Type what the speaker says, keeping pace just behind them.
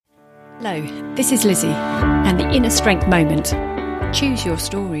Hello, this is Lizzie and the Inner Strength Moment. Choose your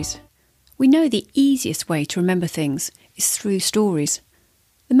stories. We know the easiest way to remember things is through stories.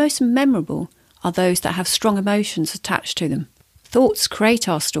 The most memorable are those that have strong emotions attached to them. Thoughts create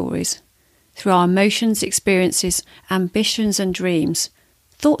our stories. Through our emotions, experiences, ambitions and dreams,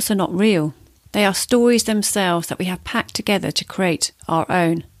 thoughts are not real. They are stories themselves that we have packed together to create our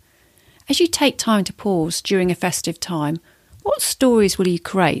own. As you take time to pause during a festive time, what stories will you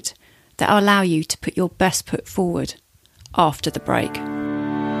create that allow you to put your best foot forward after the break?